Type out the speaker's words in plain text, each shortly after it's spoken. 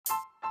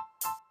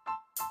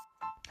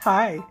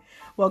Hi,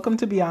 welcome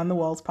to Beyond the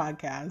Walls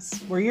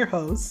podcast. We're your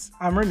hosts.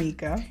 I'm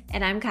Ramika.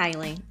 And I'm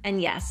Kylie.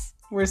 And yes,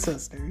 We're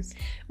sisters.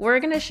 we're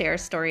going to share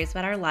stories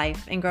about our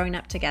life and growing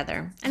up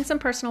together and some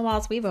personal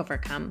walls we've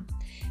overcome.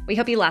 We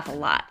hope you laugh a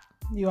lot.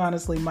 You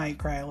honestly might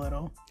cry a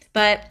little.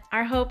 But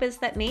our hope is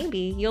that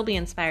maybe you'll be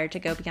inspired to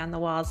go beyond the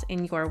walls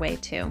in your way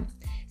too.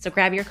 So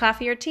grab your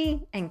coffee or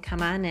tea and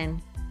come on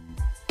in.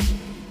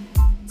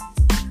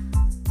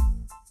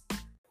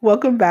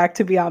 Welcome back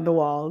to Beyond the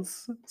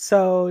Walls.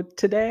 So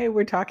today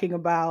we're talking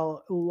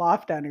about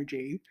loft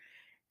energy.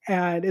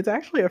 And it's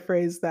actually a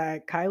phrase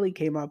that Kylie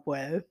came up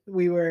with.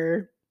 We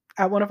were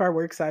at one of our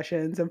work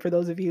sessions. And for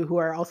those of you who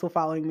are also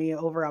following me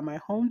over on my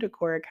home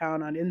decor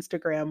account on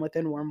Instagram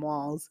within Warm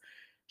Walls,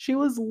 she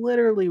was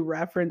literally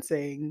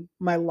referencing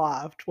my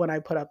loft when I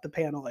put up the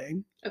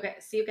paneling. Okay,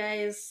 so you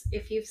guys,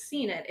 if you've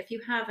seen it, if you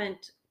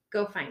haven't,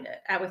 go find it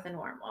at Within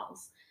Warm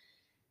Walls.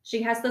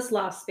 She has this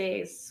loft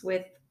space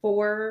with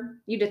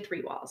you did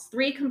 3 walls,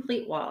 3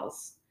 complete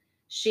walls.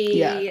 She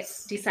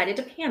Yes. decided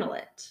to panel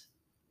it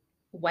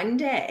one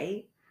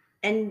day,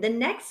 and the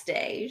next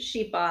day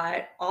she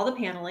bought all the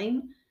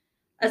paneling,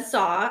 a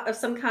saw of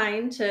some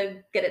kind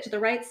to get it to the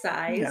right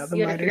size. Yeah, the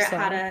You had to miter figure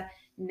out how saw. to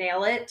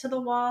nail it to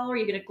the wall. Or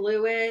you going to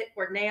glue it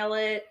or nail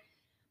it?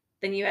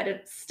 Then you had to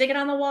stick it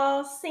on the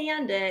wall,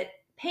 sand it,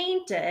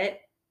 paint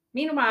it.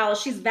 Meanwhile,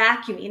 she's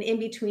vacuuming in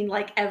between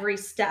like every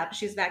step.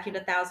 She's vacuumed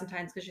 1,000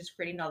 times because she's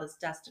creating all this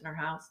dust in her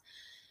house.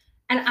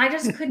 And I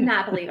just could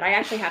not believe it. I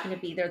actually happened to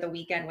be there the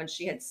weekend when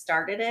she had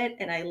started it,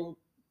 and I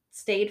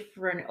stayed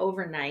for an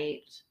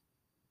overnight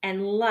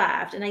and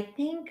left. And I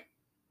think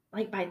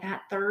like by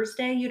that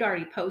Thursday, you'd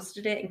already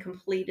posted it and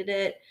completed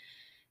it,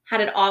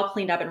 had it all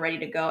cleaned up and ready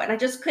to go. And I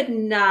just could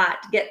not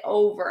get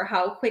over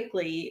how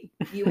quickly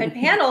you had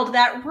paneled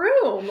that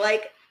room.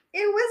 Like,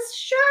 it was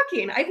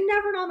shocking. I've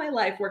never in all my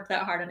life worked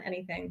that hard on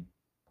anything.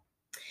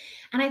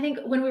 And I think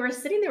when we were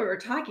sitting there, we were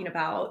talking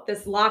about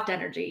this loft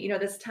energy,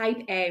 this type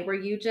A where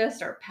you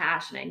just are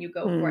passionate and you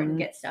go for it and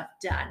get stuff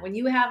done. When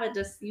you have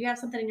you have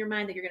something in your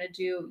mind that you're going to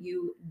do,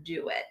 you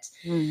do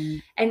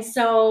it. And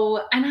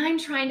so, and I'm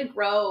trying to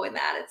grow in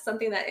that. It's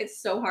something that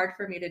it's so hard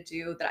for me to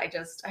do that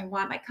I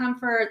want my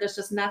comfort. There's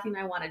just nothing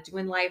I want to do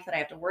in life that I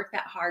have to work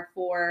that hard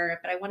for,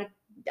 but I want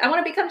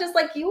to become just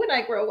like you when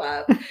I grow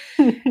up.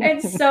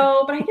 And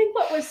so, but I think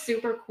what was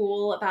super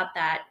cool about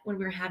that when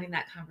we were having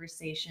that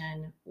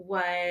conversation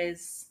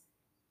was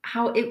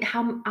how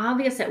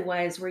obvious it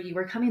was where you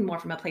were coming more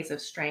from a place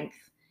of strength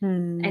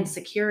and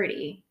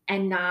security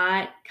and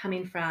not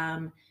coming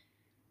from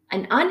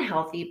an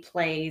unhealthy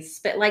place,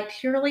 but like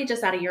purely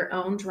just out of your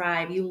own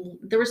drive.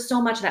 There was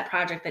so much of that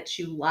project that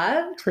you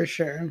loved, For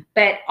sure.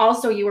 but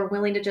also you were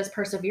willing to just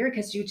persevere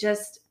because you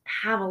just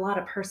have a lot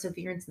of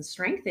perseverance and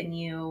strength in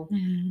you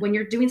when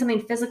you're doing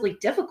something physically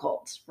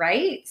difficult,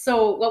 right?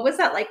 So what was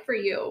that like for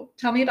you?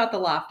 Tell me about the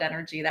loft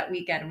energy that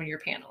weekend when you're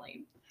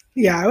paneling.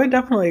 Yeah, I would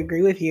definitely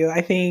agree with you.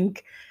 I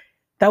think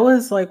that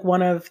was like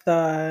one of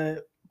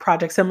the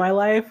projects in my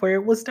life where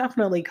it was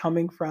definitely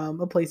coming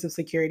from a place of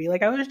security.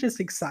 Like I was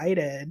just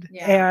excited.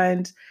 Yeah.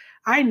 And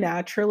I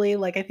naturally,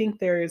 like, I think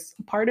there's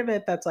part of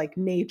it that's like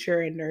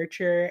nature and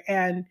nurture.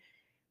 And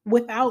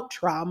without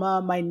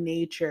trauma, my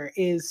nature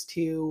is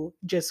to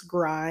just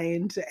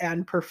grind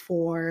and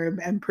perform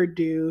and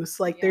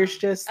produce. Like there's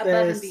just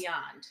above this and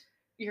beyond.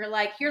 You're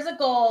like, here's a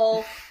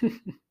goal.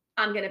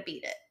 I'm going to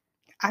beat it.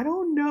 I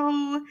don't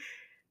know.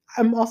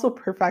 I'm also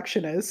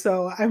perfectionist,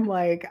 so I'm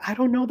like, I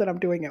don't know that I'm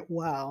doing it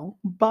well.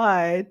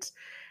 But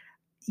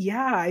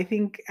yeah, I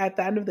think at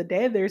the end of the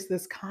day, there's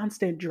this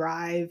constant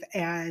drive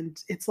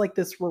and it's like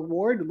this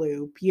reward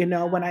loop.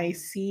 When I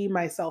see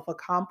myself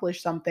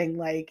accomplish something,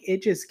 like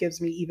it just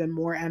gives me even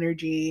more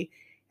energy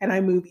and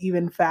I move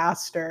even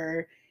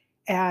faster.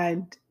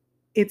 And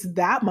it's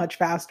that much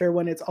faster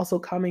when it's also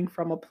coming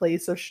from a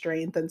place of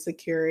strength and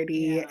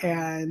security.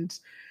 And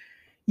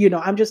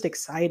I'm just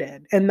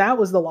excited. And that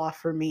was the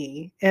loft for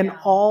me. And at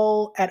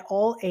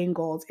all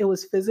angles, it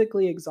was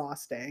physically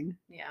exhausting.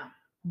 Yeah.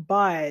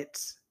 But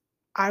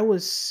I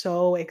was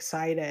so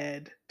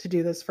excited to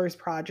do this first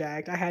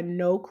project. I had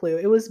no clue.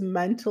 It was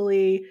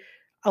mentally,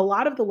 a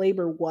lot of the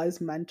labor was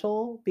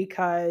mental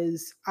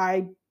because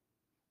I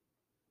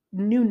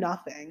knew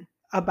nothing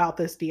about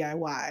this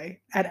DIY.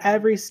 At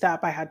every step,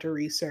 I had to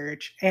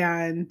research.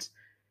 And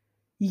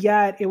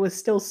yet it was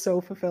still so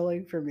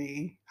fulfilling for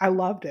me. I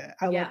loved it.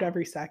 I loved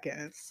every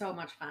second. So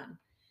much fun.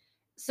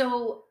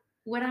 So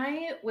when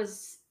I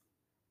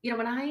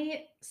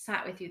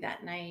sat with you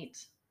that night,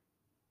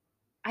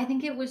 I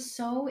think it was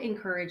so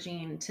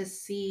encouraging to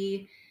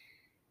see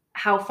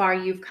how far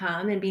you've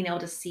come and being able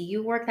to see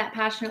you work that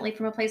passionately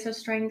from a place of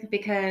strength,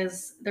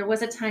 because there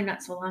was a time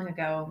not so long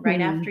ago,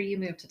 right after you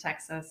moved to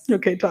Texas.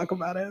 Okay, talk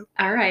about it.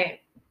 All right.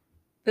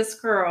 This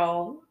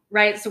girl,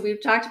 right? So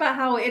we've talked about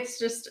how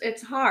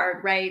it's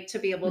hard, right? To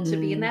be able to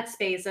be in that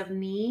space of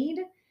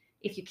need.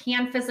 If you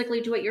can physically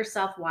do it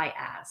yourself, why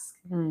ask?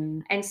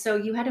 And so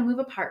you had to move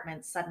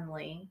apartments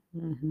suddenly.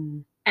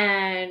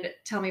 And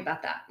tell me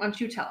about that. Why don't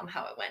you tell them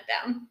how it went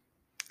down?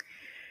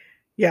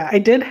 Yeah, I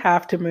did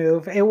have to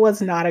move. It was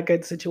not a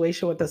good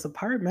situation with this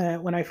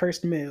apartment when I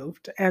first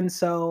moved. And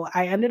so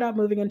I ended up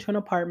moving into an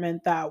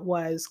apartment that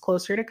was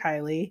closer to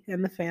Kylie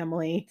and the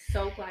family.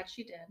 So glad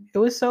she did. It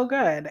was so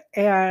good,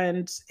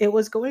 and it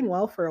was going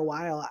well for a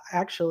while,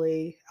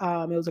 actually.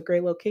 It was a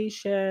great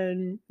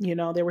location,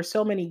 there were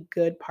so many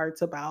good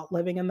parts about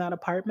living in that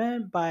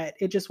apartment, but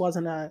it just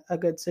wasn't a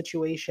good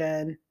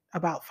situation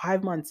about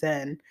 5 months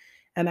in,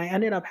 and I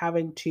ended up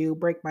having to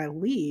break my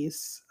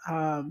lease,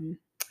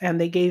 and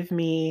they gave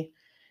me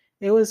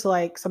it was,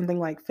 like, something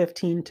like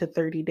 15 to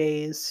 30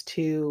 days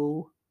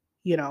to,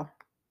 you know,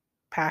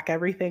 pack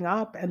everything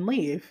up and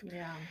leave,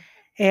 Yeah.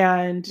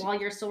 and While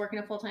you're still working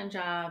a full time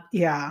job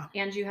yeah,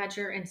 and you had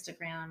your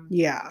Instagram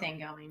yeah. thing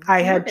going. I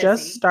So you were had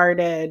just busy.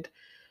 started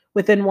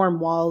within Warm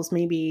Walls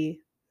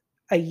maybe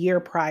a year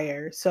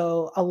prior.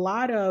 So a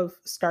lot of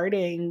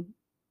starting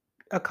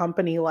a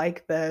company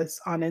like this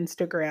on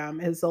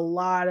Instagram is a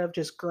lot of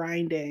just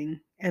grinding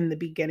in the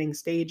beginning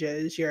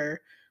stages.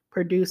 You're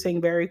producing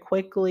very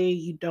quickly,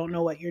 you don't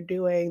know what you're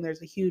doing,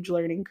 there's a huge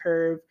learning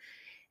curve.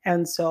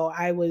 And so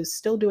I was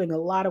still doing a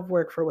lot of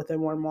work for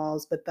Within Warm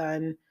Walls, but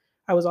then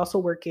I was also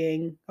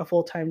working a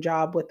full time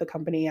job with the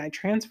company I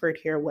transferred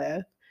here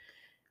with,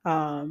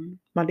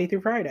 Monday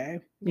through Friday,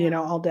 Yeah.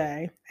 all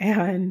day.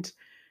 And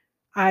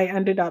I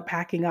ended up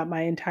packing up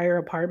my entire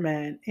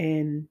apartment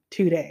in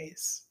 2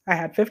 days. I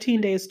had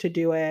 15 days to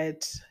do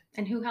it.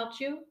 And who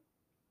helped you?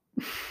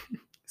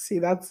 See,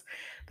 that's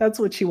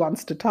what she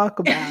wants to talk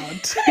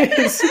about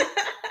is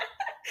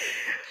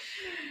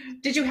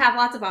Did you have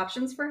lots of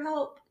options for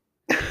help?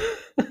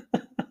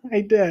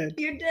 I did.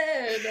 You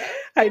did.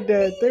 I And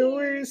did. There me.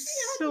 were She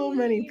had so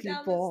many me down the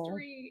people.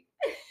 street.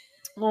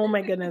 Oh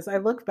my goodness. I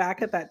look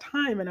back at that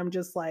time and I'm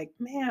just like,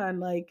 man,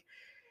 like,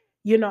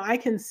 I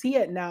can see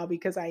it now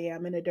because I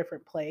am in a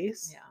different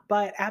place. Yeah.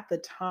 But at the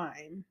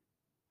time,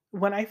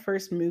 when I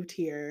first moved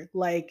here,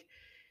 like,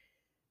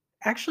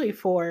 actually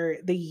for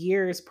the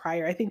years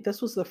prior, I think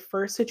this was the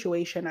first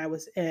situation I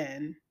was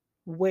in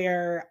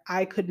where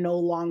I could no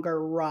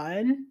longer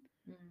run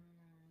Mm,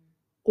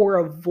 or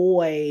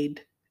avoid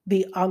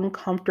the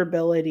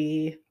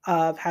uncomfortability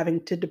of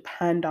having to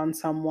depend on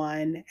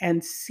someone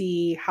and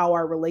see how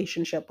our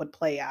relationship would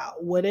play out.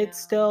 yeah. Would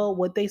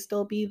they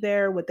still be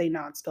there? Would they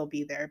not still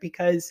be there?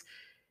 Because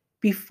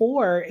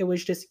before it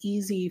was just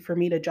easy for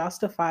me to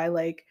justify,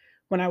 like,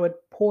 when I would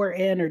pour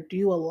in or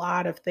do a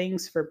lot of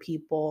things for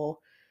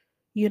people,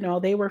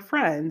 they were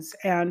friends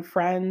and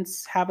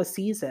friends have a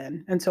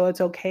season. And so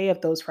it's okay if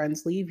those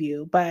friends leave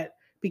you. But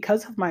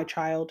because of my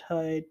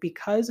childhood,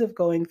 because of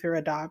going through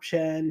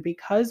adoption,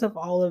 because of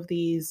all of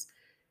these,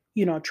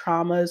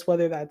 traumas,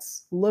 whether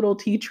that's little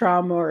t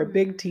trauma or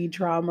big T Mm,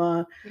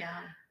 trauma,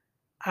 yeah.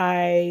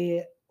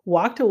 I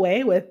walked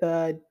away with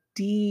I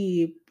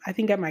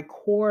think at my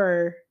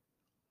core,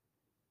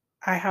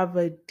 I have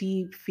a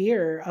deep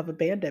fear of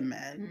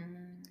abandonment.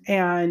 Mm,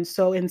 And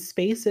so, in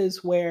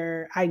spaces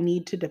where I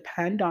need to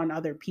depend on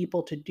other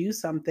people to do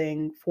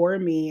something for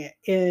me,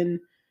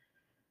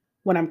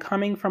 when I'm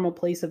coming from a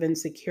place of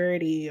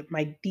insecurity,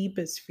 my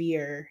deepest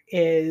fear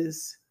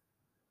is,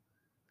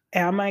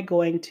 am I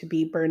going to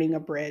be burning a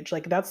bridge?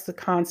 Like, that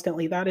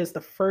is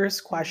the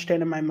first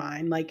question in my mm,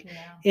 mind. Like,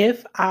 yeah.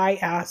 if I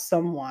ask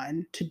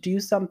someone to do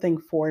something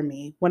for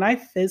me when I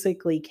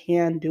physically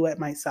can do it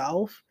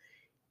myself,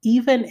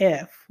 even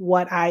if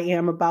what I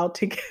am about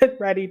to get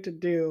ready to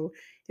do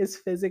is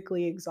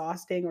physically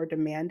exhausting or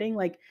demanding,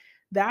 like,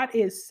 that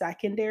is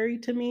secondary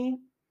to me.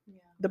 Yeah.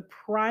 The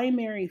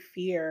primary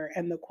fear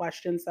and the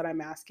questions that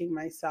I'm asking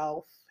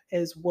myself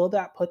is, will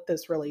that put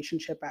this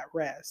relationship at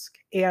risk?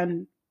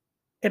 And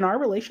in our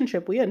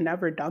relationship, we had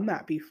never done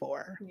that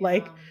before.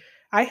 Like, Yeah.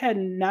 I had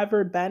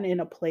never been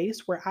in a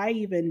place where I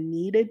even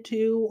needed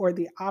to, or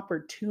the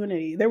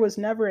opportunity. There was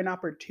never an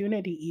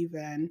opportunity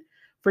even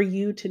for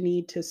you to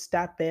need to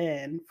step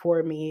in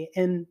for me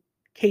in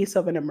case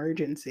of an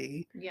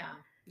emergency. Yeah.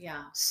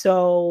 Yeah.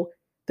 So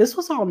this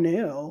was all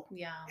new.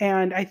 Yeah.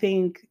 And I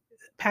think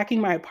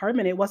packing my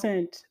apartment, it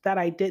wasn't that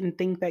I didn't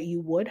think that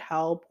you would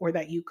help or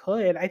that you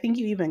could. I think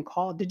you even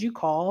called. Did you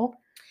call?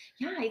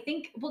 Yeah, I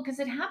think, well, because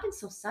it happened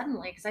so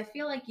suddenly, because I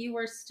feel like you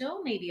were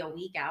still maybe a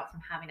week out from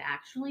having to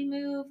actually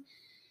move.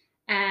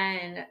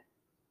 And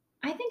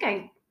I think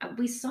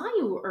we saw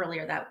you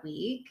earlier that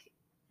week.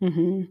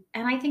 Mhm.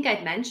 And I think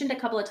I'd mentioned a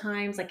couple of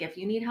times, like, if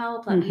you need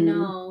help, let me Mhm.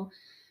 know.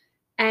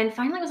 And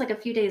finally, it was like a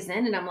few days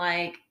in, and I'm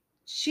like,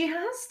 she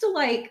has to,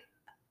 like,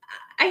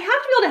 I have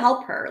to be able to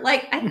help her.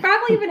 Like, I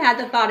probably even had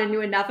the thought and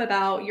knew enough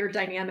about your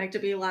dynamic to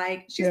be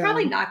like, she's Yeah.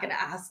 probably not going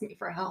to ask me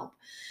for help.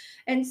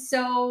 And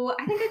so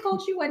I think I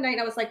called you one night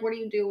and I was like, what are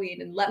you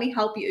doing? And let me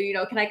help you.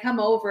 Can I come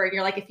over? And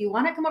you're like, if you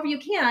want to come over, you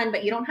can,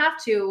 but you don't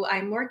have to.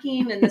 I'm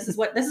working and this is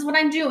what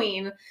I'm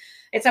doing.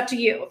 It's up to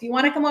you. If you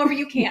want to come over,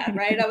 you can,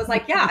 right? I was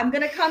like, yeah, I'm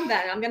gonna come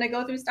then. I'm gonna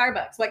go through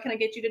Starbucks. What can I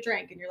get you to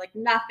drink? And you're like,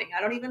 nothing.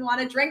 I don't even want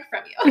to drink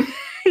from you.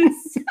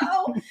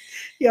 So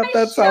Yep, I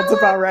that show sounds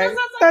about up. This right. isn't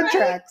That right.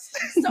 tracks.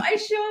 So I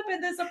show up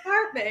in this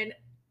apartment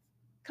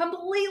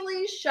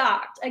completely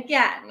shocked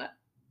again,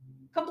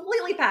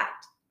 completely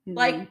packed.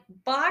 Like Mm.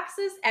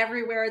 boxes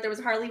everywhere. There was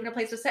hardly even a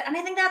place to sit. And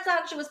I think that's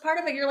actually was part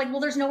of it. You're like,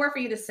 well, there's nowhere for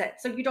you to sit.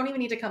 So you don't even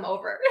need to come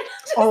over.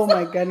 Oh Just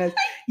my goodness.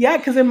 Yeah,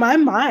 because in my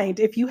mind,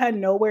 if you had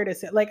nowhere to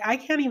sit, like, I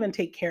can't even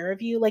take care of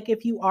you. Like,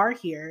 if you are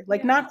here,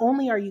 like, not yeah.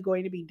 only are you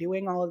going to be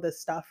doing all of this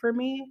stuff for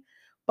me,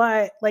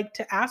 but like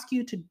to ask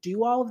you to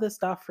do all of this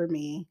stuff for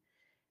me,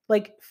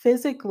 like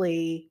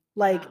physically,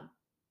 like Yeah.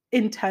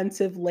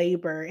 intensive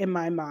labor in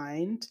my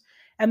mind.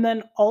 And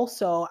then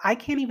also, I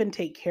can't even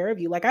take care of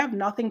you. Like, I have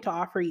nothing to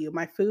offer you.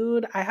 My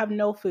food, I have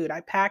no food. I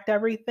packed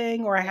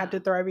everything or I had Yeah. to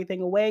throw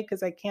everything away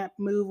because I can't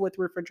move with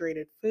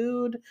refrigerated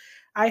food.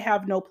 I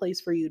have no place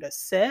for you to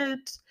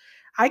sit.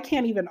 I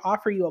can't even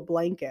offer you a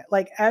blanket.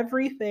 Like,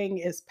 everything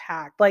is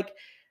packed. Like,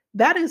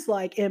 that is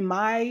like in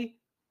my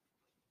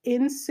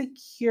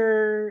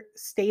insecure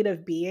state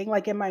of being,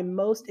 like in my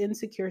most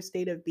insecure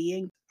state of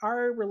being,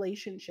 our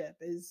relationship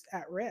is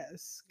at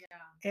risk.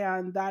 Yeah.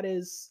 And that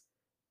is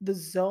the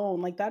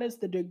zone, like that is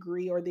the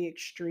degree or the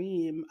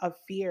extreme of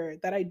fear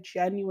that I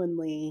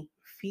genuinely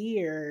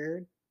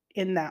fear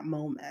in that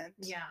moment.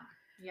 Yeah.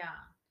 Yeah.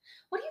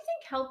 What do you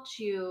think helped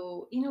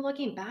you,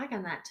 looking back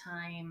on that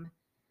time?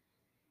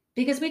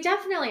 Because we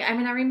definitely, I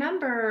mean, I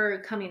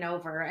remember coming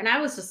over and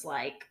I was just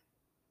like,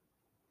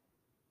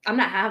 I'm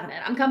not having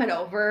it. I'm coming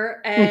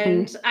over Mhm.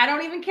 and I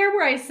don't even care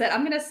where I sit.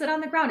 I'm going to sit on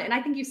the ground. And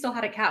I think you still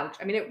had a couch.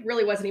 I mean, it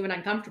really wasn't even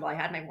uncomfortable. I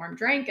had my warm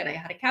drink and I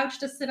had a couch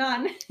to sit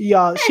on.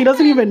 Y'all, she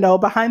doesn't even know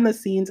behind the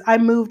scenes. I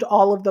moved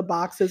all of the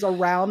boxes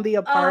around the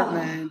Oh,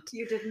 apartment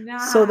you did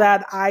so not.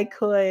 that I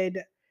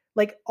could,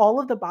 like, all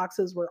of the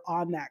boxes were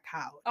on that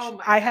Oh couch.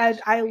 my gosh.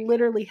 I Oh my God.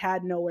 literally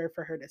had nowhere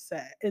for her to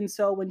sit. And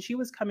so when she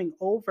was coming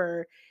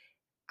over,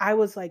 I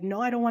was like,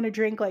 "No, I don't wanna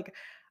drink." Like,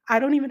 "I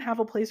don't even have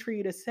a place for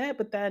you to sit."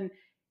 But then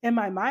in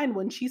my mind,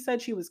 when she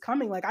said she was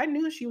coming, like, I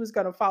knew she was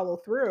gonna follow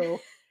through.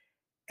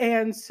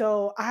 And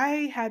so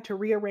I had to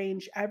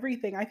rearrange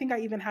everything. I think I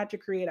even had to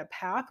create a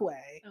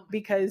pathway Oh my goodness.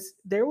 because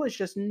there was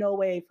just no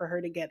way for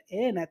her to get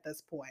in at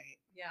this point.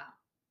 Yeah.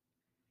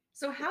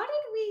 So how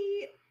did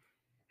we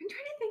I'm trying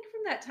to think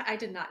from that time. I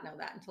did not know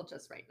that until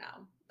just right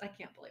now. I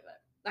can't believe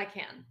it. I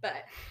can,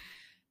 but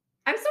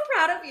I'm so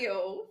proud of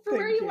you for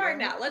where Thank you are you.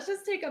 now. Let's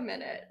just take a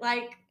minute.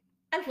 Like,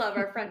 I love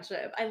our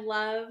friendship. I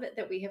love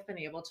that we have been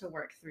able to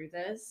work through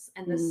this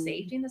and the Mm.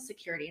 safety and the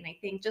security. And I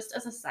think, just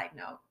as a side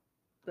note,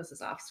 this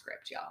is off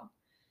script, y'all.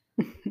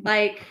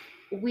 Like,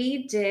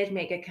 we did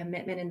make a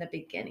commitment in the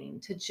beginning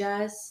to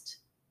just,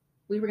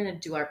 we were going to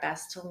do our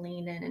best to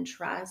lean in and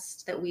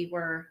trust that we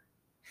were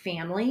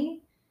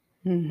family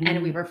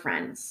and we Mhm. were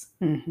friends.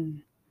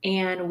 Mhm.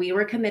 And we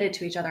were committed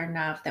to each other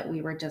enough that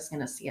we were just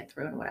going to see it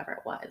through and whatever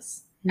it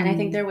was. And I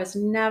think Mm. there was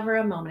never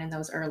a moment in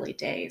those early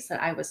days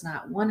that I was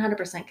not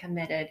 100%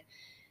 committed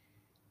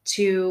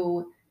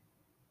to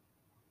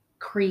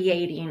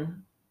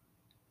creating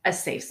a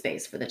safe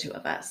space for the two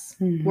of us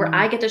where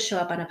I Mhm. get to show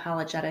up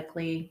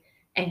unapologetically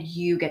and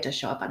you get to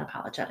show up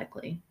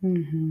unapologetically.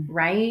 Mhm.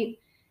 Right.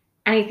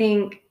 And I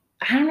think,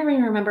 I don't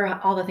even remember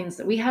all the things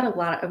that we had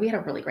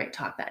a really great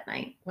talk that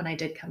night when I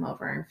did come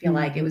over and feel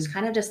like it was Mhm.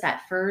 kind of just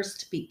that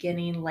first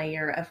beginning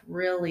layer of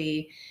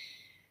really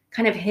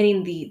kind of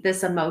hitting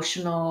this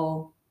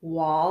emotional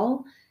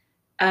wall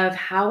of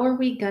how are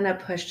we going to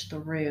push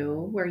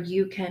through where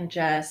you can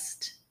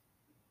just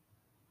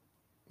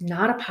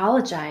not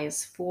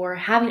apologize for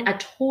having a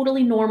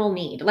totally normal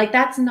need. Like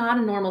that's not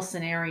a normal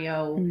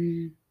scenario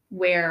Mm.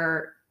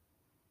 where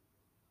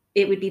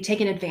it would be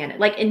taken advantage.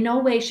 Like in no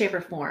way, shape,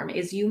 or form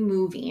is you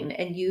moving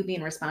and you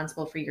being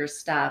responsible for your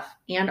stuff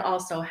and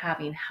also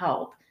having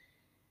help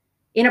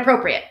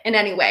inappropriate in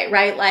any way,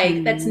 right?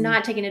 Like that's Mm.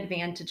 not taking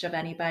advantage of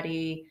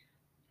anybody.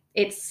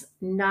 It's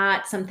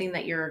not something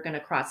that you're going to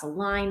cross a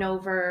line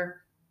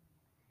over.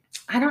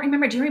 I don't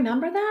remember. Do you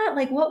remember that?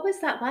 Like, what was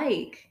that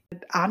like?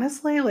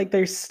 Honestly, like,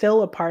 there's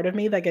still a part of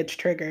me that gets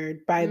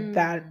triggered by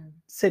that Mm,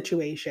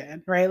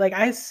 situation, right? Like,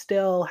 I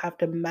still have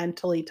to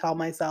mentally tell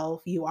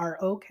myself, "You are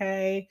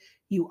okay,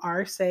 you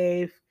are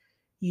safe,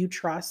 you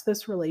trust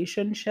this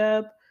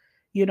relationship."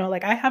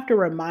 Like, I have to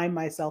remind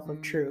myself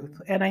of truth,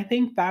 mm, and I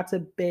think that's a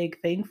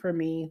big thing for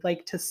me,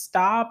 like, to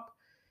stop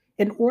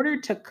in order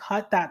to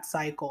cut that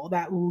cycle,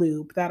 that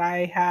loop that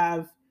I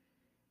have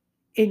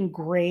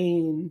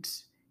ingrained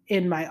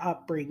in my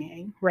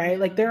upbringing, right?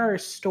 Like yeah. there are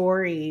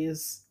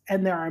stories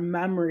and there are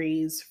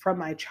memories from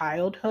my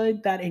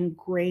childhood that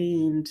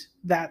ingrained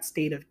that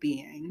state of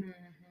being.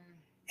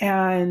 Mhm.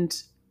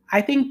 And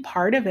I think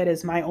part of it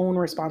is my own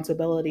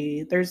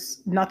responsibility.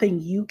 There's nothing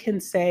you can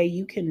say,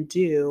 you can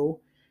do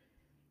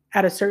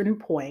at a certain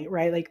point,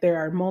 right? Like there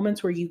are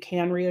moments where you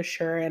can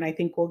reassure, and I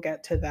think we'll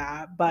get to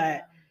that. Yeah.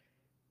 But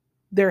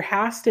there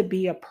has to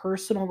be a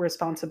personal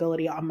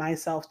responsibility on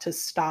myself to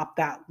stop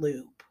that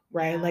loop,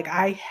 right? Like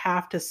Yeah. I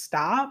have to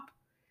stop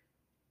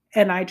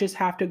and I just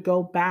have to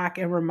go back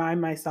and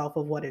remind myself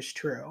of what is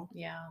true.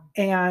 Yeah.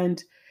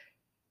 And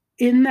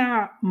in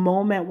that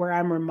moment where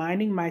I'm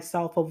reminding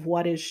myself of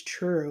what is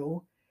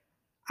true,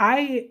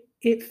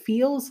 it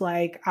feels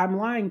like I'm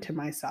lying to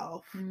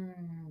myself,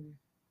 Mm.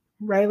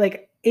 right?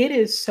 Like it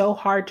is so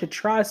hard to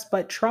trust,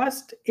 but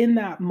trust in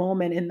that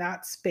moment, in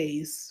that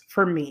space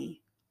for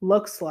me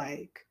looks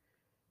like,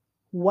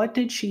 what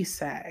did she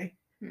say?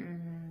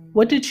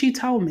 What Mm, did she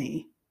tell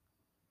me?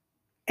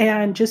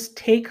 And yeah. just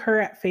take her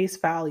at face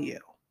value.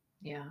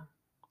 Yeah.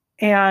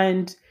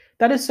 And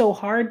that is so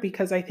hard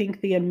because I think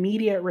the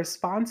immediate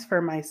response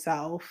for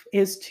myself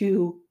is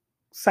to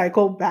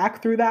cycle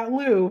back through that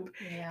loop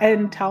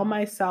and Yeah. tell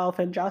myself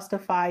and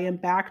justify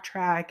and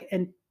backtrack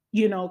and,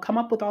 you know, come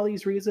up with all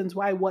these reasons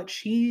why what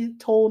she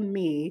told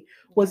me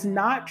was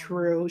not Yeah.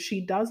 true.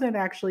 She doesn't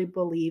actually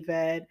believe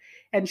it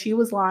and she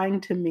was lying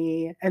to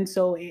me. And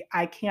so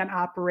I can't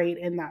operate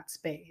in that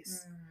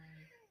space. Mm,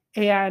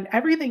 And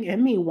everything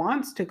in me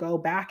wants to go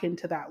back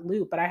into that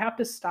loop, but I have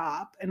to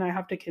stop and I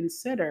have to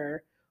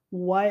consider,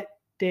 what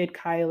did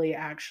Kylie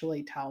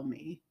actually tell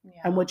me? And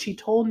yeah. what she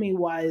told me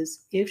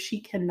was, if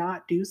she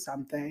cannot do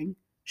something,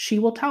 she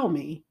will tell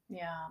me,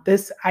 Yeah.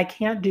 this, I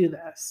can't do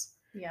this.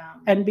 Yeah.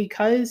 And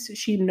because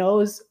she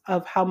knows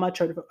of how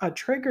much of a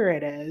trigger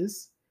it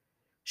is,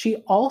 she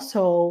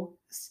also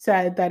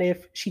said that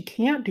if she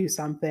can't do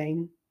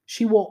something,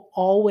 she will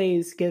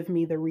always give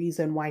me the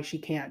reason why she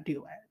can't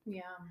do it.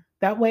 Yeah.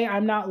 That way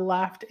I'm not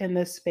left in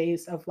this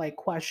space of like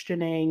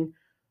questioning,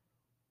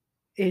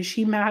 is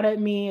she mad at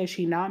me? Is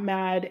she not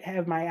mad?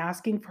 Am I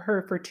asking for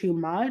her for too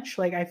much?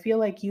 Like I feel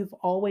like you've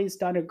always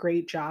done a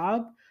great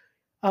job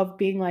of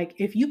being like,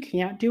 if you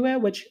can't do it,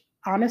 which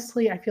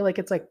honestly, I feel like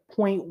it's like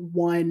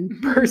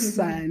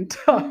 0.1%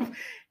 of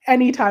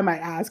any time I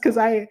ask, because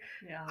I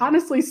Yeah.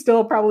 honestly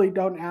still probably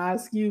don't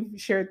ask. You've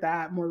shared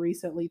that more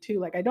recently too.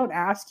 Like, I don't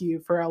ask you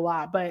for a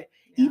lot, but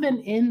Yeah. even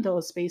in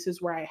those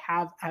spaces where I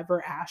have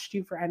ever asked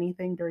you for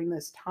anything during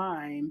this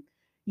time,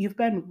 you've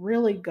been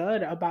really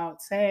good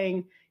about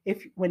saying,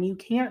 if when you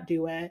can't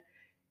do it,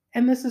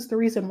 and this is the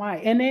reason why.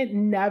 And it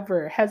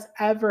never has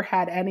ever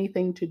had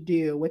anything to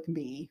do with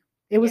me.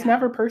 It was Yeah.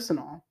 never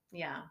personal.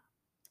 Yeah.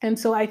 And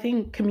so I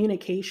think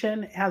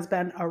communication has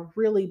been a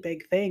really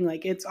big thing.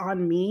 Like it's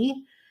on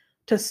me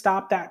to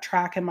stop that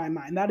track in my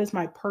mind. That is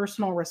my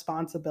personal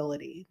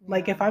responsibility.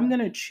 Like if Yeah. I'm going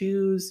to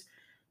choose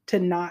to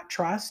not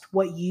trust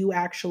what you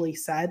actually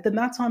said, then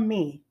that's on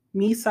me.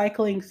 Me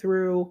cycling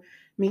through,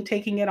 me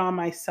taking it on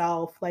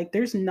myself. Like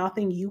there's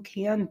nothing you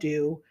can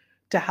do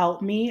to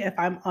help me if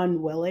I'm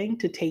unwilling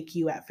to take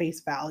you at face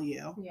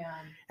value. Yeah.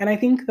 And I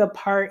think the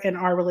part in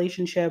our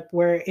relationship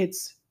where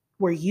it's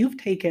where you've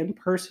taken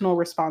personal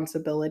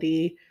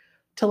responsibility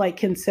to like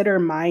consider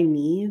my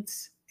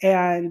needs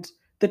and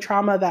the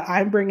trauma that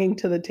I'm bringing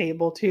to the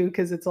table too,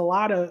 because it's a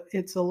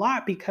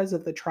lot because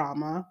of the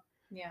trauma.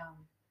 Yeah.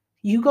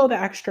 You go the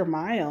extra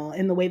mile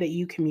in the way that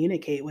you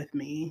communicate with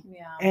me.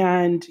 Yeah.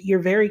 And you're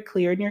very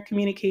clear in your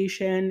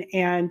communication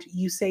and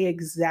you say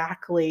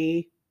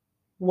exactly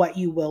what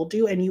you will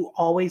do and you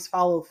always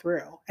follow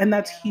through. And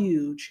that's Yeah.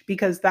 huge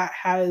because that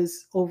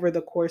has, over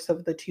the course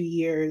of the 2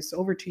 years,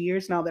 over 2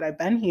 years now that I've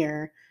been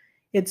here,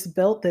 it's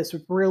built this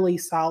really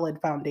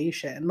solid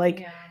foundation.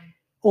 Like Yeah.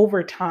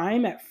 over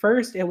time, at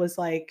first, it was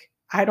like,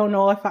 I don't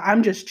know if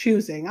I'm just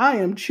choosing. I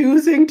am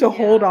choosing to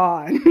hold Yeah.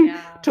 on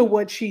Yeah. to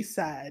what she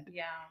said.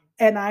 Yeah.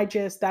 And I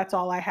just, that's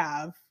all I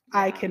have.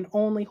 I Yeah. can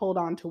only hold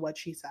on to what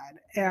she said.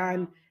 Yeah.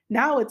 And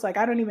now it's like,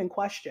 I don't even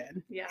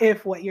question Yeah.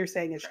 if what you're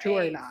saying is true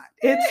or Great. not.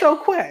 It's so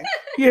quick,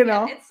 you Yeah,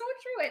 know? it's so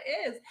true. It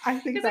is. I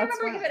think Because I that's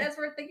remember even why. as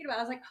we're thinking about it,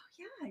 I was like, oh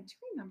yeah, I do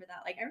remember that.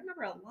 Like I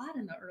remember a lot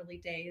in the early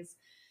days.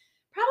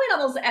 Probably in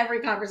almost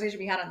every conversation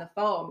we had on the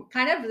phone,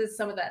 kind of is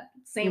some of that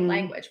same Mm,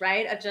 language,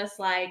 right? Of just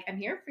like, I'm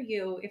here for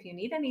you if you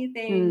need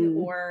anything, mm,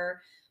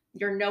 or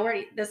you're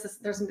nowhere. This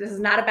is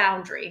not a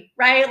boundary,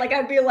 right? Like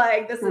I'd be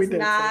like, this we is did say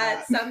not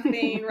that.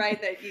 something,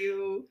 right? That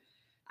you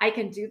I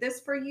can do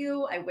this for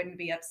you. I wouldn't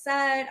be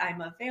upset.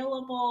 I'm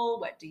available.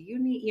 What do you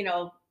need? And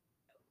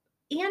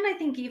I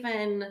think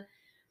even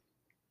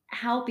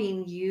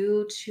helping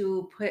you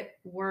to put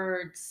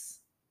words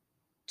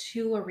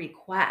to a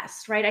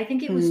request, right? I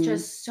think it was Mm.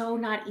 just so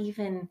not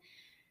even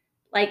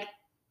like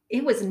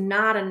it was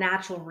not a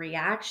natural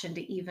reaction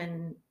to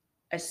even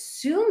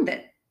assume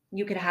that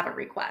you could have a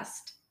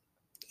request,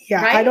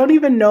 Yeah, I right? don't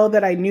even know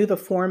that I knew the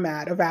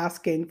format of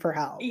asking for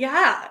help.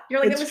 Yeah. You're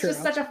like, it It's was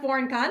just true. such a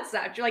foreign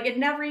concept. You're like,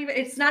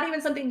 it's not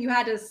even something you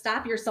had to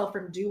stop yourself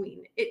from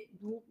doing. It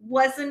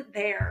wasn't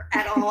there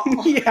at all.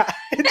 Yeah,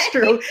 it's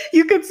true.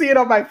 You could see it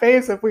on my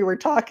face if we were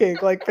talking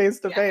like face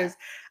to Yeah. face.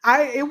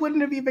 It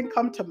wouldn't have even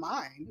come to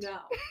mind. No.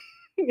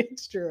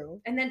 It's true.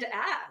 And then to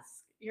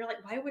ask, you're like,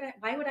 why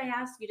would I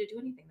ask you to do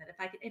anything that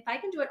if I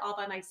can do it all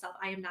by myself,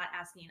 I am not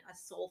asking a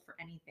soul for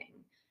anything.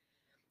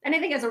 And I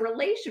think as a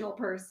relational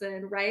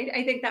person, right?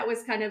 I think that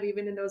was kind of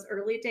even in those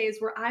early days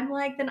where I'm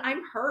like, then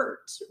I'm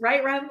hurt,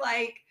 right? Where I'm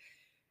like,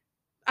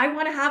 I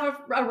want to have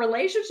a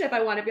relationship.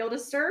 I want to be able to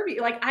serve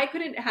you. Like I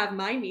couldn't have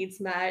my needs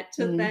met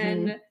to Mhm.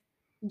 then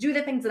do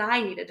the things that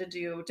I needed to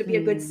do to be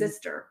a good Mm.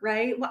 sister,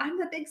 right? Well, I'm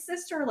the big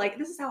sister. Like,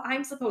 this is how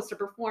I'm supposed to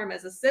perform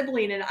as a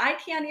sibling, and I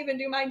can't even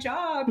do my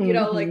job,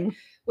 like, Mhm.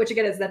 which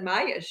again is then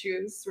my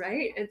issues,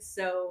 right? And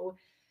so,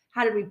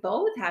 how did we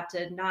both have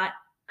to not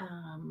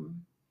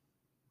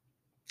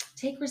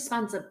take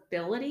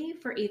responsibility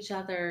for each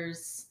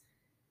other's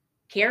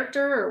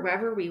character or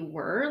wherever we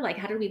were? Like,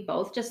 how did we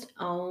both just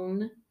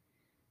own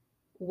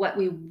what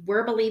we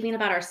were believing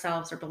about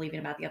ourselves or believing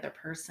about the other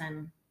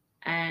person?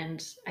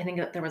 And I think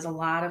that there was a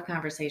lot of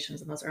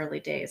conversations in those early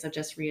days of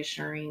just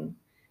reassuring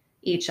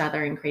each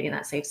other and creating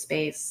that safe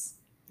space.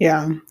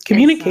 Yeah. And so,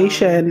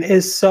 Communication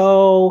is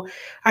so,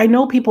 I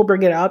know people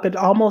bring it up. It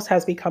almost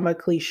has become a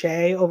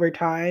cliche over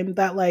time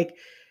that, like,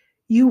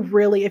 you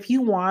really, if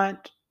you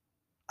want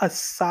a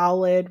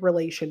solid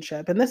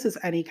relationship, and this is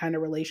any kind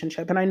of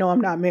relationship, and I know I'm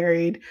not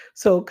married,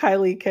 so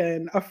Kylie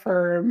can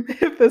affirm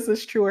if this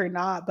is true or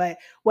not. But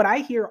what I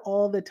hear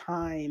all the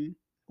time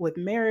with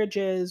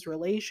marriages,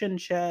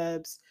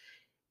 relationships,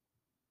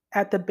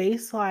 at the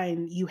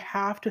baseline, you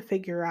have to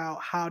figure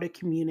out how to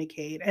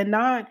communicate, and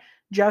not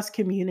just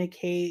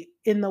communicate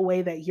in the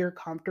way that you're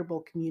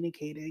comfortable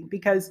communicating.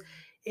 Because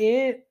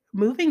it,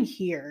 moving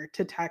here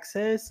to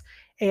Texas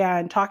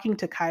and talking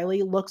to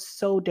Kylie looks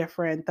so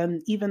different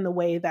than even the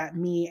way that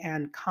me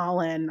and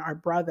Colin, our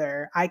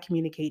brother, I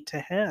communicate to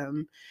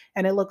him.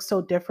 And it looks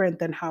so different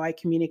than how I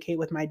communicate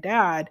with my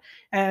dad.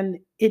 And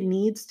it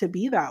needs to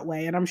be that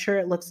way. And I'm sure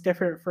it looks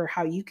different for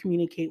how you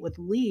communicate with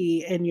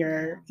Lee in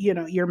yeah,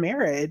 your, your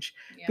marriage,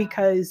 yeah,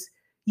 because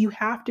you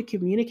have to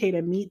communicate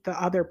and meet the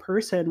other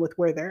person with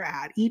where they're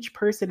at. Each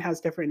person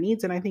has different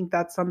needs. And I think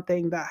that's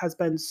something that has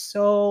been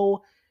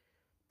so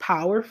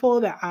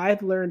powerful that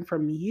I've learned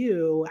from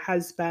you,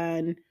 has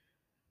been,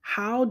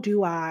 how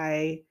do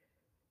I,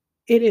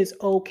 it is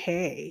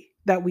okay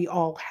that we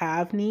all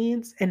have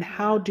needs, and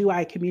how yeah, do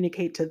I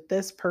communicate to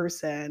this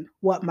person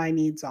what my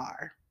needs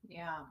are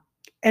yeah,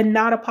 and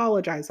not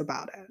apologize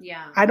about it.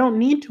 yeah, I don't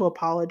need to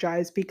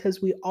apologize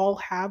because we all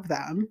have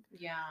them.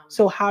 yeah,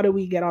 So how do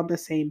we get on the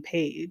same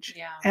page?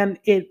 yeah, And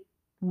it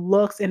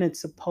looks, and it's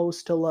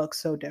supposed to look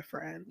so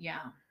different.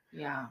 yeah,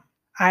 yeah.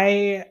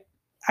 I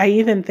I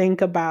even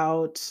think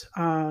about,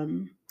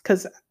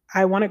 cuz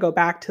I want to go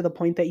back to the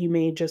point that you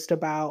made just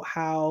about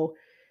how,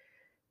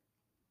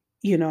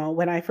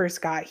 when I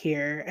first got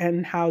here,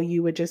 and how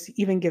you would just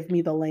even give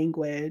me the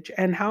language,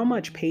 and how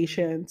much Mhm.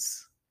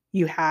 patience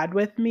you had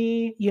with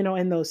me,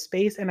 in those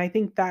space. And I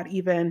think that,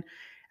 even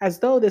as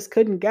though this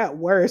couldn't get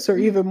worse or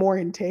even more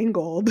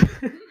entangled,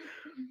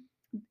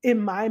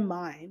 in my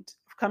mind,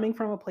 coming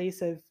from a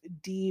place of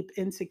deep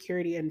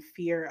insecurity and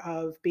fear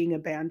of being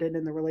abandoned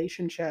in the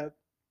relationship,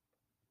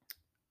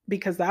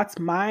 because that's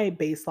my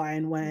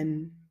baseline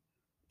when,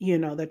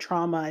 Mhm. the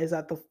trauma is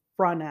at the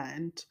front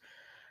end.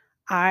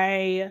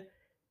 I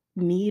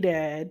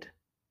needed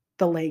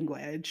the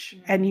language,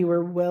 and you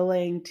were Mhm.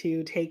 willing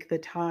to take the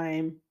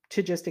time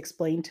to just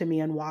explain to me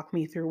and walk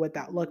me through what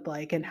that looked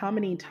like. And how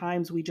many Mhm.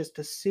 times we just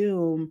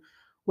assume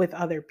with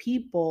other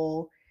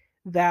people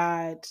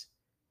that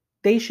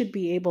they should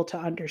be able to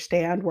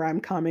understand where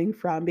I'm coming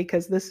from,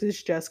 because this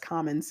is just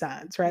common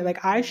sense, right?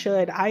 Like, I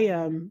Mhm.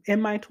 am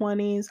in my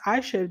 20s,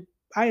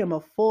 I am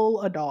a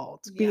full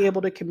adult, be Yeah.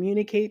 able to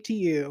communicate to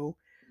you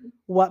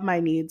what my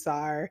needs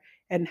are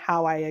and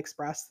how I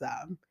express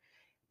them.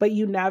 But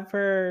you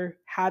never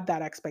had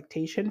that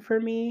expectation for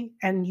me,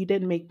 and you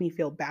didn't make me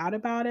feel bad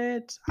about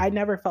it. I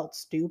never felt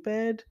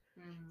stupid,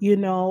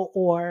 Mhm.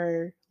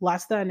 or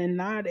less than. And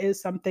that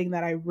is something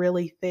that I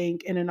really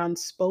think, in an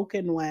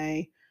unspoken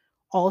way,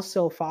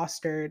 also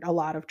fostered a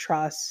lot of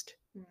trust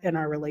in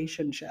our Mhm.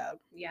 relationship.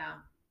 Yeah.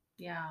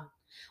 Yeah.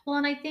 Well,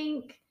 and I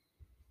think,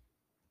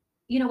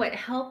 what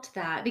helped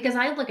that, because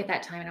I look at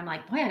that time and I'm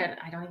like, boy,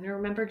 I don't even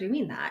remember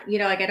doing that.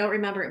 Like, I don't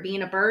remember it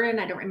being a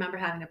burden. I don't remember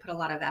having to put a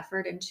lot of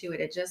effort into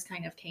it. It just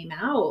kind of came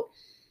out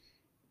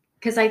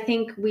because I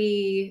think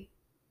I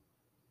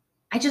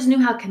just knew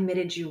how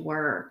committed you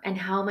were and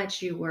how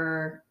much you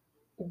were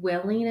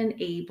willing and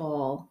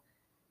able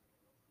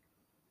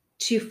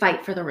to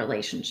fight for the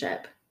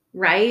relationship.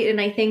 Right. And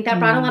I think that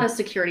brought a lot Mm, of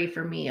security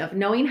for me of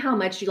knowing how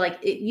much you like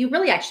it, you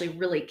really actually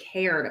really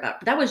cared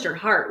about. That was your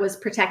heart, was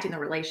protecting the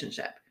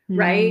relationship.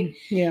 Right.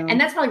 yeah,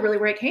 And that's probably really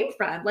where it came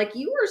from. Like,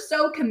 you were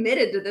so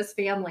committed to this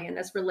family and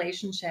this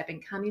relationship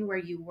and coming where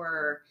you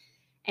were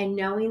and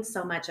knowing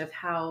so much of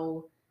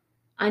how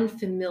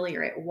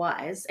unfamiliar it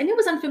was. And it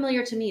was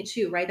unfamiliar to me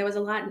too, right? There was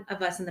a lot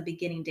of us in the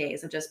beginning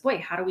days of just, boy,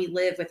 how do we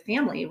live with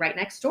family right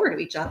next door to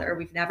each other?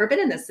 We've never been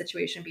in this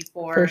situation for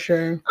before,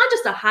 sure. on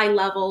just a high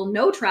level,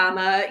 no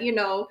trauma,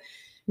 Yeah.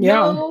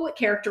 no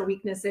character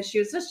weakness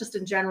issues. It's just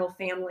in general,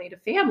 family to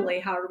family.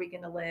 How are we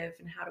going to live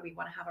and how do we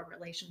want to have a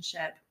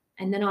relationship?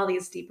 And then all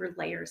these deeper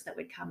layers that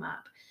would come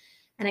up.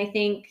 And I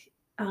think,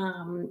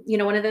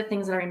 one of the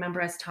things that I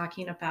remember us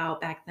talking about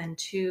back then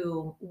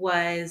too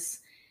was,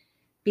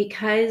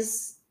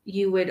 because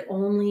you would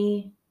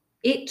only,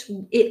 it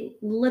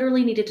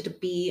literally needed to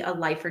be a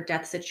life or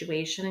death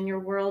situation in your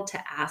world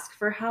to ask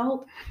for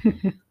help,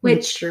 It's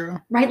which, true.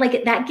 right,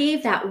 like, that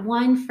gave that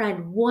one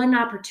friend one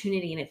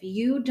opportunity, and if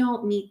you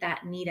don't meet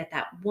that need at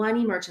that one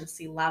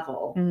emergency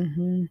level,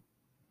 Hmm.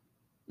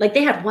 like,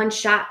 they had one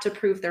shot to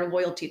prove their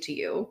loyalty to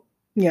you.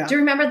 Yeah. Do you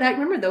remember that?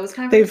 Remember those They've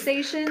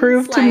conversations?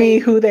 proved to me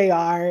Like, who they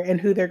are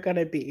and who they're going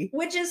to be.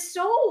 which is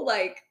so,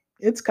 like,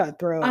 It's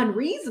cutthroat.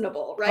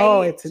 unreasonable, Oh,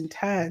 right? it's So,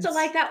 intense.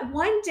 like, that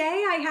one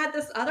day I had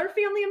this other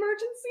family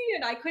emergency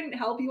and I couldn't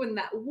help you in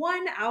that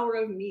 1 hour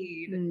of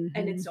need, and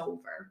it's Mhm.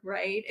 over,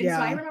 right? And so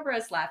I Yeah. remember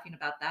us laughing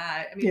about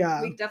that. I mean,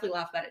 Yeah. we definitely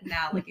laugh about it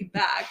now looking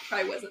back.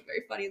 Probably wasn't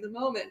very funny in the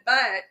moment,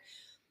 but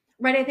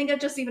right, I think I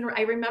just even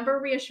I remember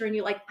reassuring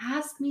you, like,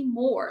 "Ask me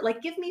more,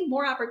 like, give me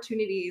more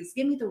opportunities,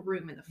 give me the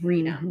room and the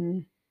freedom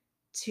Mhm.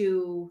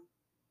 to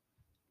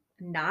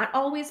not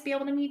always be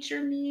able to meet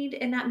your need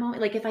in that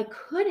moment. Like if I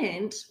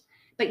couldn't,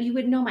 but you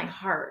would know my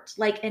heart.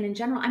 Like, and in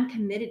general, I'm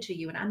committed to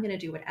you and I'm going to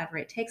do whatever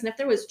it takes. And if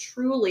there was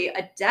truly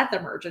a death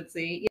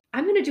emergency,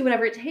 I'm going to do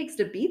whatever it takes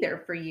to be there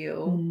for you.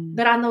 Mm.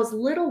 But on those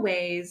little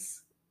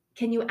ways,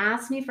 can you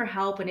ask me for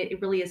help when it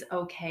really is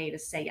okay to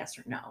say yes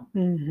or no?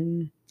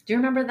 Mhm. Do you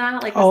remember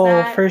that? Like, was Oh,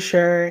 that? for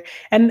sure.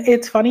 And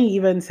it's funny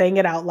even saying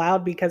it out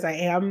loud because I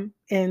am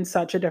in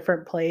such a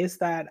different place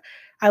that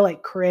I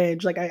like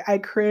cringe. Like I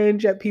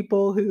cringe at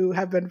people who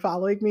have been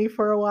following me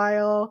for a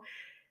while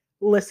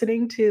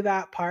listening to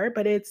that part,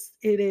 but it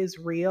is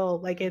real.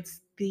 Like Mm,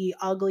 it's the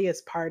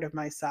ugliest part of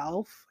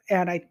myself.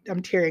 And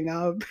I'm tearing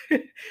up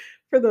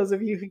for those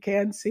of you who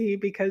can see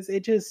because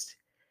it just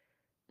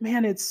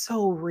man, it's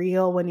so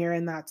real when you're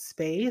in that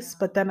space. yeah.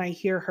 But then I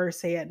hear her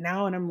say it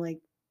now and I'm like,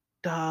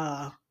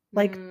 duh.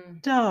 Like,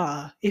 Mm,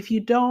 duh. If you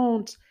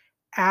don't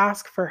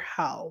ask for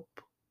help,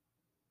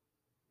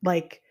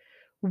 like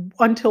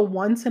until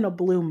once in a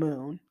blue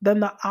moon,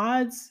 then the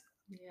odds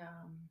yeah.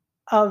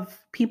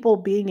 of people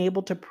being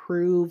able to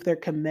prove their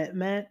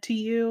commitment to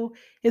you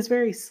is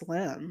very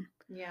slim.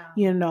 Yeah.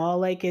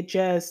 Like it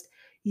just,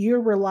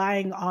 you're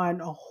relying on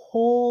a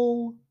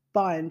whole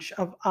bunch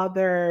of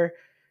other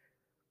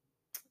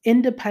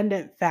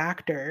independent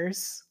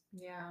factors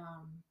Yeah.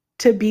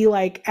 to be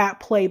like at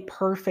play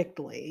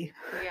perfectly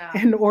Yeah.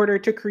 in order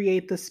to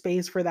create the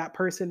space for that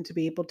person to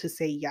be able to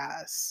say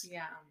yes.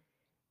 Yeah.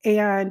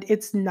 And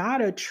it's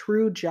not a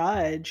true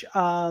judge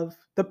of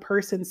the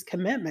person's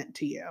commitment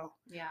to you.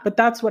 Yeah. But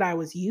that's what I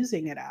was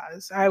using it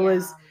as.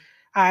 Yeah.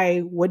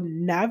 I would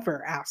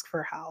never ask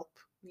for help.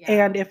 Yeah.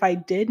 And if I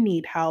did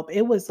need help,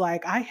 it was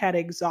like I had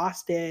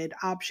exhausted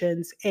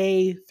options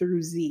A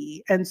through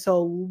Z. And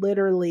so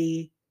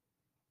literally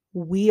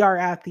we are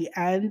at the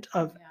end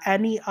of Yeah.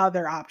 any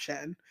other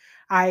option.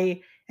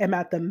 I am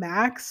at the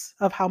max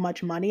of how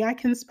much money I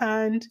can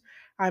spend.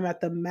 I'm at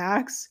the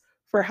max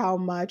for how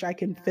much I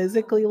can Yeah.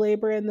 physically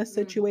labor in this Mm.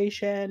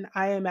 situation.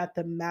 I am at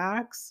the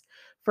max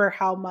for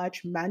how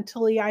much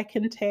mentally I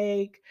can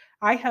take.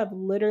 I have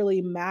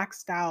literally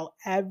maxed out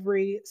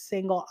every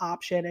single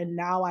option and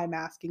now I'm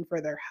asking for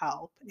their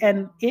help. Yeah.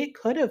 And it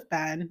could have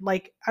been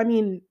like, I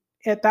mean,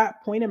 at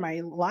that point in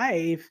my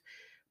life,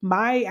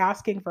 my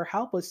asking for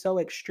help was so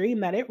extreme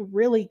that it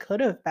really could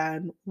have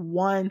been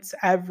once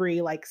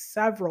every like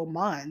several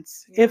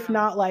months, if Yeah.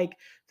 not like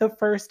the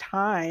first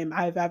time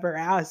I've ever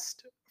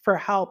asked for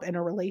help in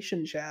a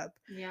relationship.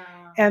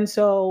 Yeah. And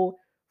so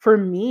for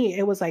me,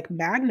 it was like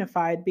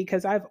magnified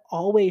because I've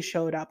always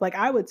showed up. Like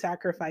I would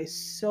sacrifice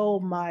so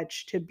Mm.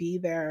 much to be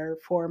there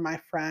for my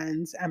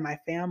friends and my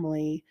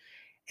family.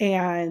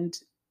 And,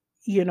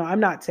 I'm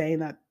not saying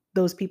that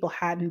those people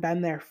hadn't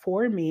been there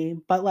for me,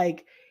 but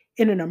like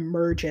in an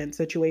emergent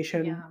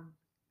situation, Yeah.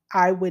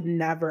 I would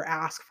never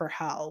ask for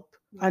help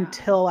Yeah.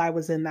 until I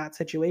was in that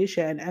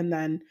situation. And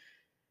then,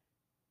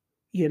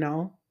 you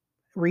know,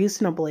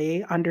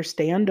 reasonably,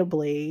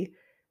 understandably,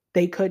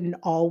 they couldn't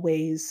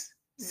always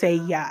say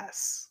Yeah.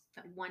 yes.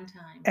 That one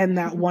time. And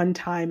that one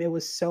time it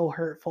was so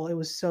hurtful. It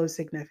was so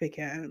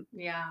significant,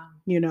 Yeah.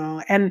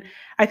 and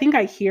I think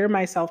I hear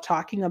myself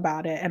talking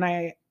about it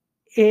and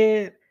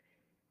it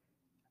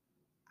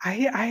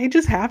I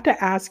just have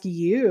to ask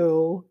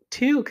you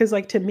too, because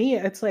like to me,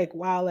 it's like,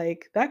 wow,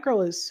 like that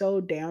girl is so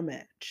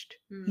damaged.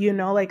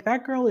 Mm. Like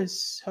that girl is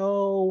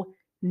so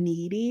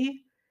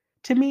needy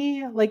to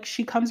me. Like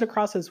she comes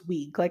across as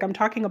weak. Like I'm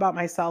talking about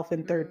myself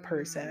in third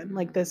person,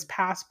 like this Mm.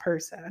 past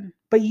person.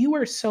 But you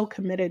are so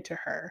committed to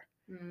her.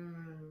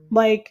 Mm.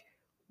 Like,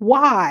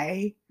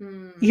 why? Like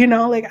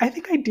Mm. I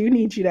think I do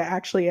need you to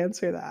actually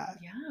answer that.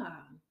 Yeah.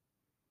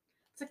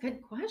 It's a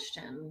good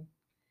question.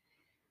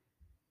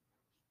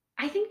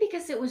 I think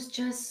because it was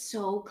just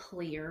so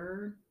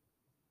clear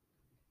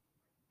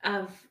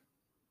of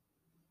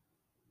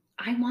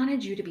I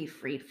wanted you to be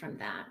freed from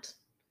that.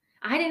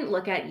 I didn't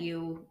look at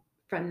you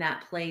from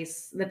that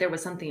place that there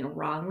was something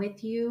wrong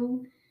with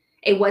you.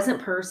 It wasn't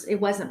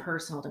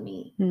personal to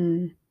me,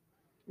 Mm,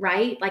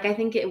 right? Like I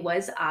think it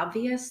was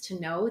obvious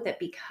to know that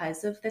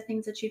because of the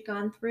things that you'd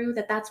gone through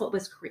that that's what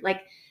was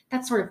like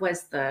that sort of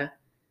was the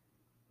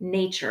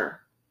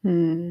nature.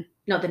 mm,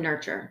 No, the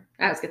nurture.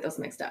 I always get those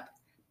mixed up.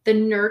 The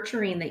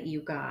nurturing that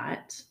you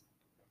got,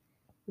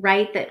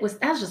 right? That was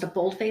just a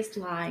bold-faced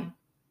lie.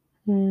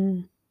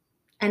 mm,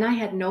 And I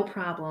had no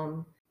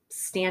problem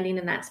standing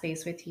in that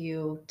space with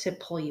you to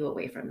pull you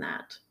away from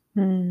that.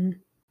 mm.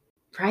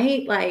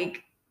 Right?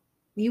 Like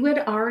you had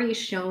already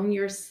shown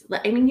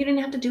I mean, you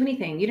didn't have to do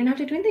anything. You didn't have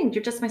to do anything.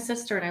 You're just my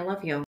sister and I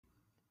love you.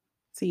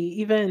 See,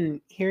 even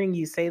hearing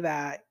you say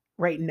that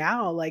right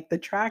now, like the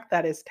track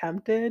that is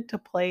tempted to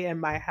play in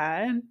my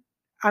head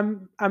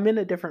I'm in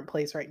a different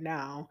place right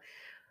now,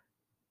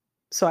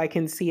 so I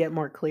can see it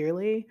more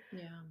clearly.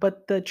 Yeah.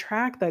 But the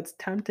track that's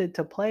tempted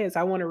to play is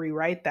I wanna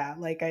rewrite that.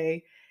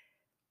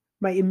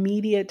 My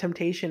immediate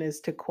temptation is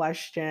to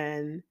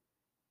question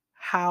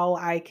how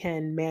I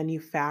can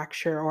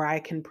manufacture or I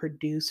can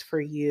produce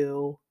for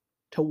you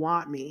to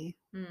want me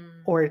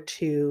Mm. or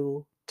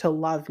to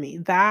love me.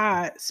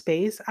 That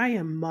space I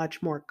am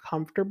much more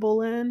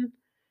comfortable in,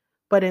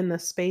 but in the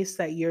space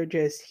that you're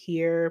just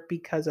here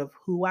because of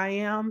who I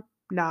am,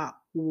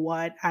 not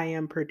what I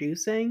am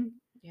producing,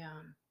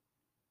 Yeah.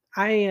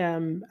 I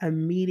am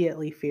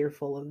immediately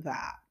fearful of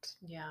that.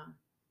 Yeah.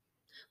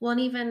 Well,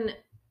 and even,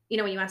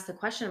 when you asked the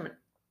question,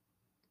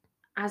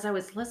 as I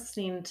was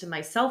listening to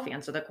myself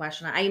answer the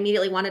question, I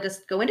immediately wanted to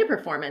go into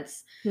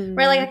performance,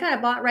 right? Like I Mm, kind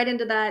of bought right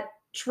into that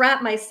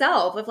trap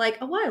myself of like,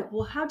 oh, what?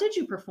 Well, how did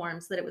you perform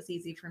so that it was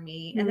easy for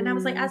me? And then I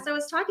was like, mm, as I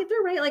was talking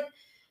through, right? Like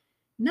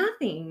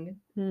nothing.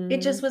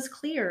 It just mm, was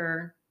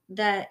clear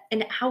that,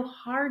 and how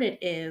hard it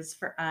is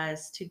for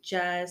us to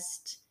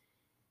just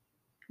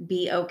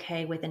be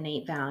okay with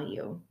innate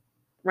value,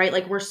 right?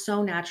 Like we're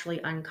so naturally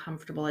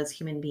uncomfortable as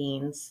human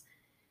beings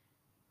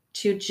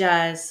to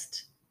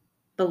just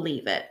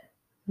believe it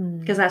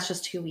because mm, that's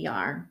just who we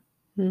are.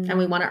 And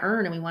we mm, want to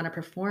earn and we want to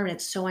perform. And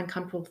it's so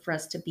uncomfortable for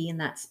us to be in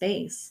that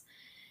space.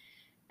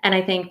 And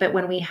I think that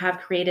when we have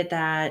created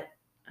that,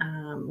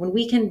 when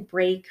we can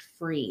break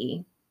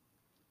free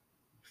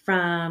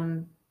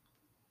from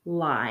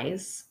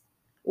lies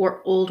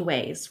or old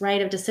ways,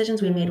 right, of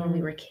decisions we made when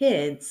we mm, were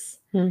kids,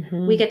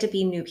 we mhm, get to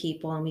be new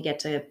people and we get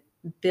to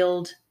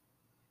build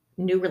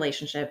new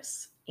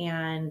relationships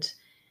and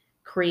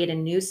create a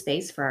new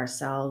space for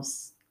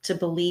ourselves to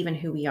believe in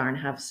who we are and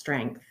have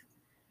strength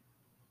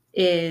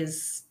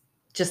is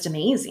just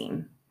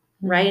amazing,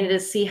 right? And mm. to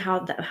see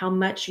how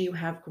much you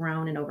have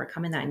grown and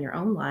overcome in that in your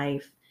own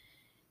life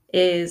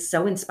is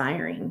so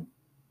inspiring.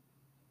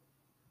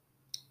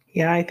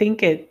 Yeah, I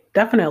think it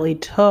definitely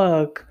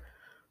took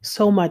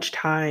so much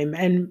time,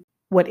 and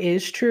what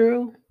is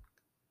true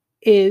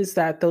is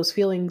that those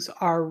feelings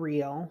are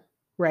real,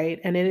 right?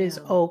 And it is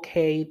Yeah,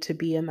 okay to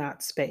be in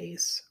that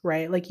space,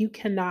 right? Like, you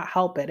cannot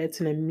help it.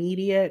 It's an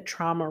immediate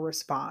trauma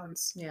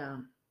response.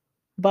 yeah,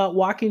 But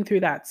walking through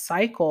that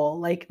cycle,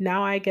 like,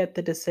 now I get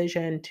the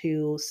decision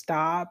to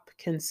stop,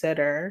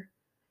 consider,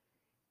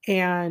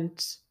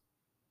 and,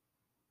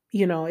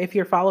 if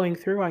you're following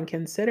through on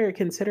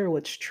consider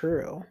what's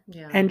true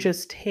yeah, and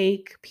just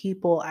take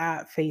people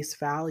at face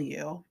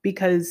value.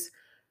 Because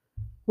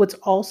what's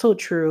also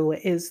true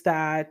is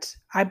that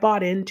I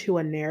bought into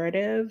a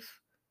narrative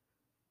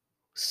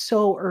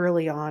so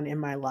early on in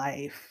my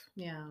life.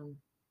 yeah,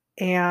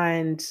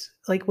 And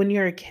like when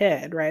you're a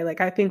kid, right?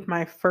 Like I think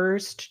my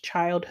first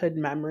childhood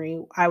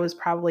memory, I was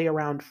probably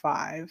around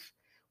 5,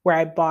 where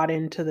I bought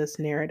into this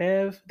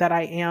narrative that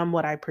I am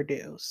what I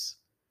produce.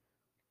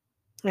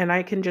 And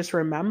I can just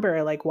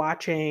remember like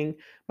watching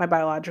my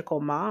biological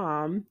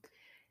mom,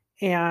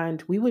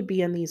 and we would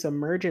be in these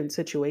emergent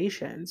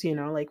situations,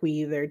 like we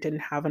either didn't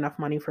have enough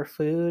money for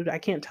food. I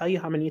can't tell you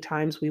how many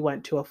times we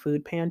went to a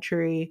food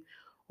pantry,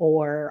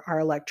 or our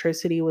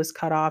electricity was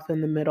cut off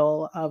in the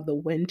middle of the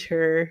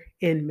winter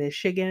in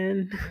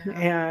Michigan. yeah,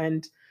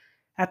 And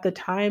at the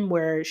time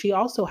where she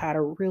also had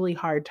a really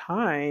hard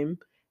time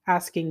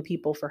asking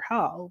people for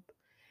help.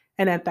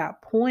 And at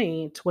that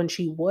point, when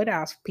she would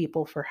ask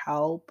people for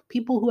help,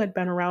 people who had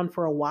been around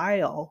for a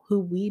while, who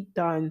we'd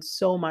done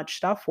so much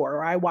stuff for,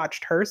 or I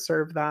watched her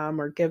serve them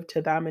or give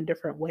to them in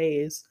different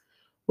ways,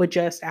 would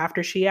just,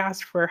 after she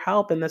asked for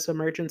help in this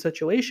emergent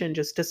situation,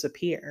 just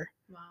disappear.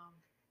 wow,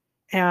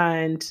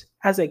 And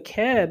as a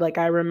kid, like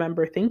I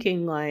remember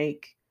thinking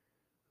like,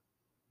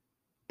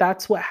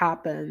 that's what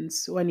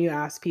happens when you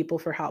ask people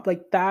for help.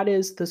 Like that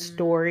is the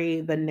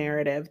story, the mm,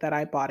 narrative that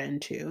I bought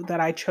into, that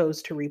I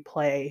chose to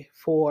replay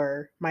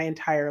for my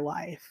entire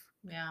life.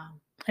 yeah,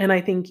 And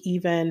I think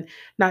even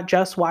not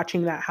just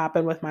watching that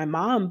happen with my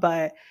mom,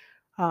 but,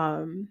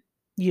 um,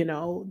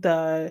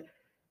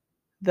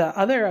 the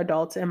other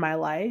adults in my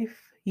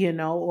life,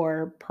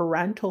 or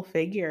parental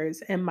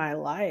figures in my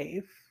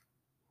life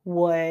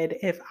would,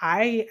 if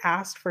I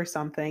asked for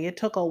something, it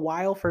took a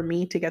while for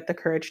me to get the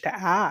courage to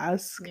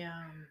ask.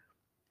 yeah,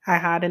 I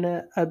had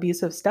an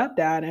abusive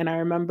stepdad, and I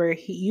remember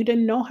you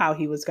didn't know how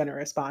he was gonna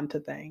respond to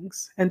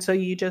things, and so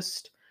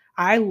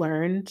I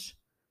learned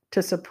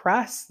to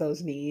suppress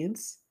those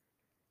needs,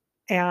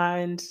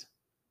 and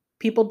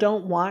people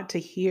don't want to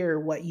hear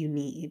what you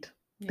need.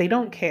 They yeah,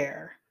 don't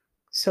care.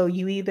 So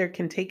you either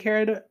can take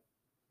care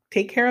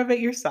of it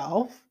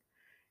yourself,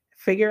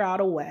 figure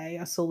out a way,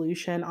 a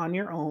solution on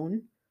your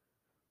own,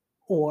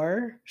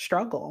 or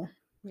struggle.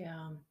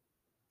 yeah,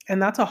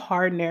 And that's a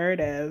hard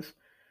narrative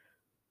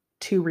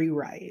to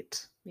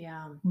rewrite.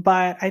 yeah,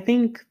 But I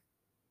think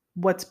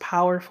what's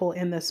powerful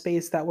in the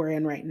space that we're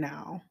in right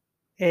now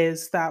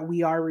is that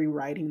we are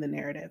rewriting the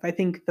narrative. I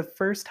think the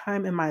first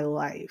time in my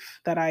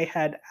life that I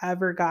had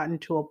ever gotten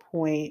to a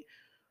point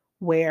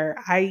where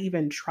I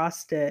even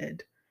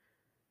trusted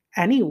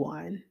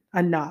anyone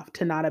enough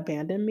to not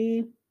abandon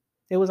me,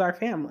 it was our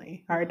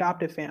family, our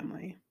adoptive mm,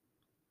 family.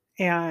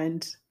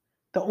 And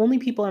the only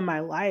people in my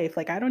life,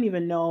 like, I don't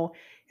even know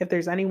if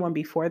there's anyone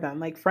before them.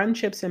 Like,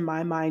 friendships in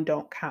my mind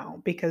don't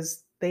count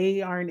because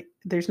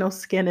there's no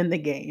skin in the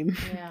game,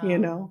 you Yeah.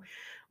 know?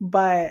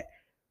 But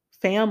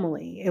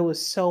family, it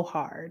was so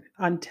hard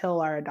until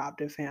our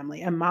adoptive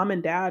family. And mom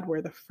and dad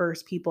were the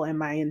first people in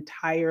my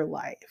entire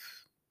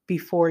life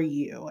before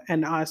you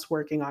and us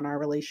working on our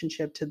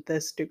relationship to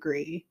this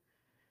degree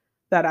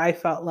that I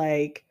felt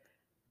like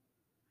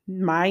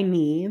my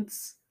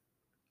needs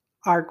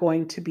are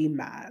going to be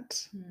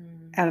met.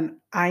 Mm. And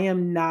I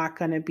am not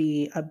going to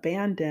be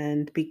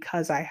abandoned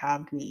because I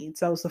have needs.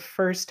 That was the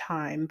first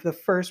time, the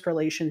first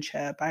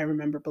relationship I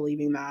remember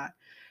believing that.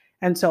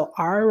 And so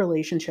our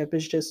relationship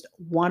is just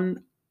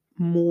one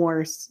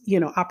more,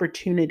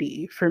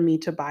 opportunity for me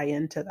to buy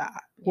into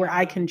that, where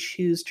I Yeah. can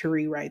choose to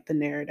rewrite the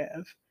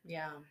narrative.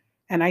 Yeah.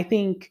 And I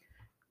think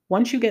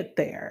once you get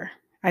there,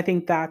 I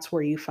think that's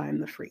where you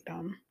find the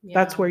freedom.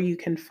 That's Yeah. where you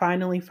can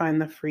finally find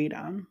the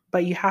freedom.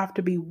 But you have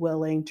to be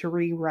willing to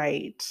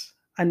rewrite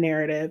a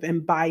narrative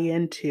and buy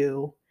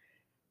into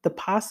the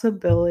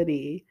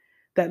possibility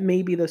that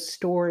maybe the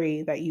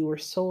story that you were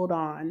sold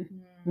on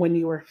when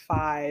you Mm. were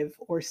 5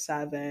 or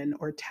 7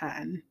 or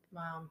 10,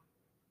 Wow.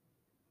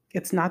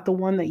 it's not the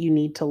one that you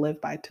need to live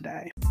by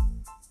today.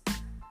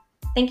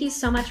 Thank you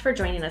so much for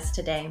joining us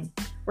today.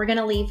 We're going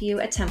to leave you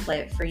a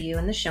template for you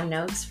in the show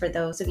notes for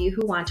those of you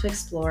who want to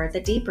explore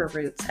the deeper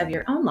roots of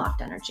your own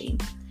loft energy.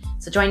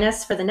 So join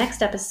us for the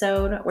next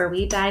episode where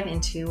we dive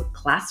into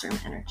classroom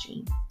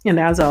energy. And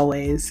as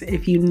always,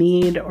 if you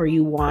need or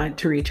you want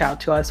to reach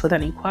out to us with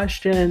any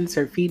questions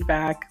or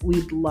feedback,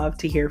 we'd love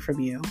to hear from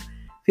you.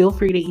 Feel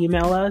free to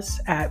email us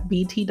at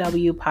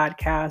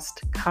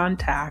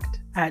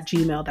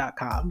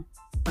btwpodcastcontact@gmail.com.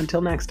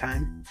 Until next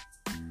time.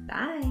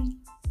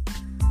 Bye.